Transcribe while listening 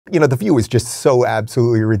you know, the view is just so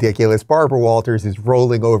absolutely ridiculous. Barbara Walters is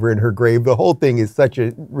rolling over in her grave. The whole thing is such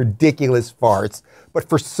a ridiculous farce. But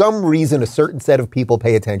for some reason, a certain set of people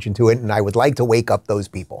pay attention to it, and I would like to wake up those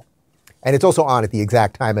people. And it's also on at the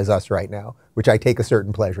exact time as us right now, which I take a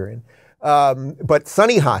certain pleasure in. But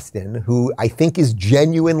Sunny Hostin, who I think is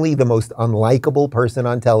genuinely the most unlikable person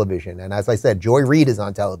on television, and as I said, Joy Reid is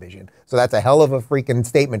on television, so that's a hell of a freaking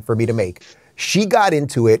statement for me to make. She got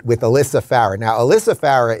into it with Alyssa Farah. Now, Alyssa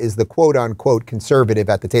Farah is the quote-unquote conservative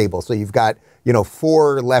at the table. So you've got, you know,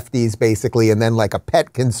 4 lefties basically, and then like a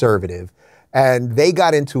pet conservative. And they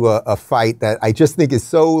got into a fight that I just think is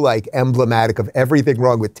so like emblematic of everything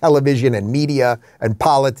wrong with television and media and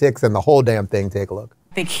politics and the whole damn thing. Take a look.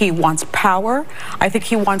 I think he wants power. I think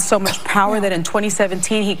he wants so much power that in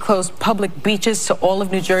 2017 he closed public beaches to all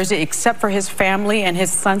of New Jersey except for his family and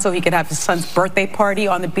his son so he could have his son's birthday party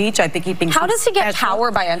on the beach. I think he thinks How does he get special.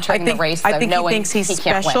 Power by entering the race, though, I think he thinks he's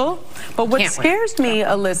special. But what scares me,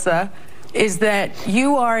 Alyssa, is that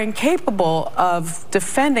you are incapable of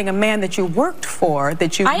defending a man that you worked for,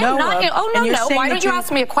 that you know of. Oh, no. Why don't you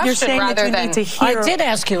ask me a question rather than... I did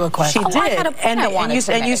ask you a question. She did. I had a point I wanted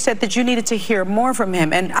to make. And you said that you needed to hear more from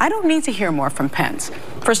him. And I don't need to hear more from Pence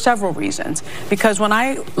for several reasons. Because when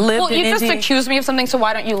I lived in India... Well, you just accused me of something, so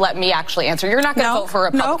why don't you let me actually answer? You're not going to vote for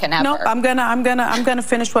a Republican ever. No, I'm gonna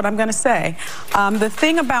finish what I'm gonna say. The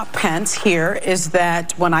thing about Pence here is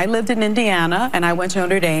that when I lived in Indiana and I went to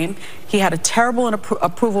Notre Dame, he had a terrible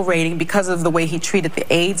approval rating because of the way he treated the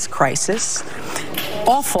AIDS crisis.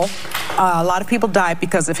 Awful. A lot of people died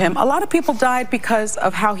because of him. A lot of people died because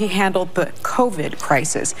of how he handled the COVID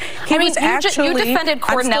crisis. You defended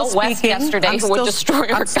Cornel West yesterday, who would destroy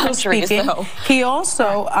our country. He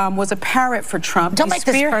also was a parrot for Trump. Don't make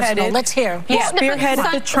this personal. Let's hear. He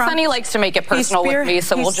spearheaded the Trump. Sonny likes to make it personal with me,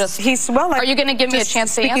 so we'll just... Are you going to give me a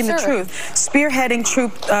chance to answer? Speaking the truth. Spearheading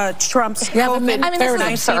Trump's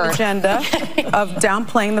COVID-19 agenda of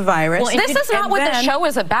downplaying the virus. Well, this is not what the show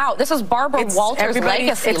is about. This is Barbara Walters'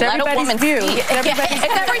 legacy. Let a woman speak. It's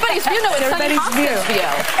everybody's view. No, it's Sunny Hostin's view.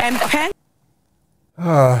 And Pence...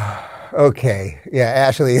 Okay. Yeah,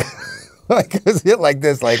 Ashley... Like, like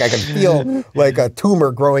this, like I can feel like a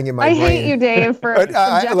tumor growing in my brain. I hate you, Dave, for look,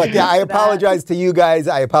 I apologize to you guys.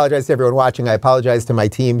 I apologize to everyone watching. I apologize to my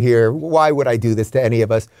team here. Why would I do this to any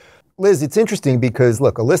of us? Liz, it's interesting because,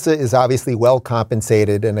 look, Alyssa is obviously well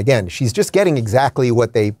compensated. And again, she's just getting exactly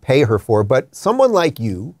what they pay her for. But someone like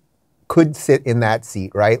you could sit in that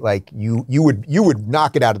seat, right? Like you would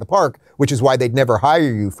knock it out of the park, which is why they'd never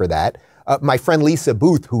hire you for that. My friend Lisa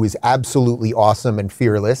Booth, who is absolutely awesome and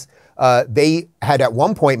fearless, they had at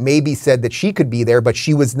one point maybe said that she could be there, but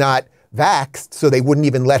she was not vaxxed, so they wouldn't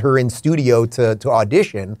even let her in studio to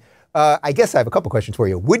audition. I guess I have a couple questions for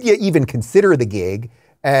you. Would you even consider the gig?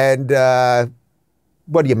 And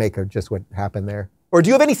what do you make of just what happened there? Or do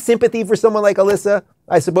you have any sympathy for someone like Alyssa,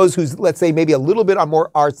 I suppose, who's, let's say, maybe a little bit on more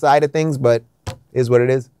our side of things, but is what it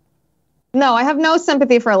is? No, I have no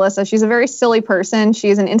sympathy for Alyssa. She's a very silly person.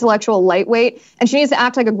 She's an intellectual lightweight, and she needs to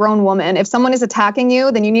act like a grown woman. If someone is attacking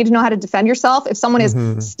you, then you need to know how to defend yourself. If someone is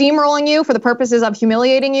steamrolling you for the purposes of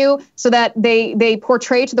humiliating you so that they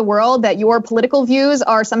portray to the world that your political views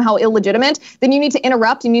are somehow illegitimate, then you need to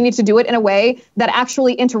interrupt, and you need to do it in a way that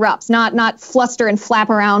actually interrupts, not fluster and flap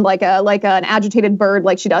around like an agitated bird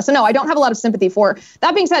like she does. So no, I don't have a lot of sympathy for her.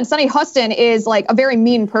 That being said, Sunny Hostin is like a very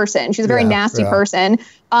mean person. She's a very nasty person.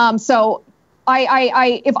 So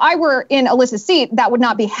if I were in Alyssa's seat, that would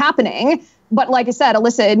not be happening. But like I said,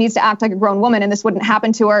 Alyssa needs to act like a grown woman, and this wouldn't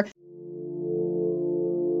happen to her.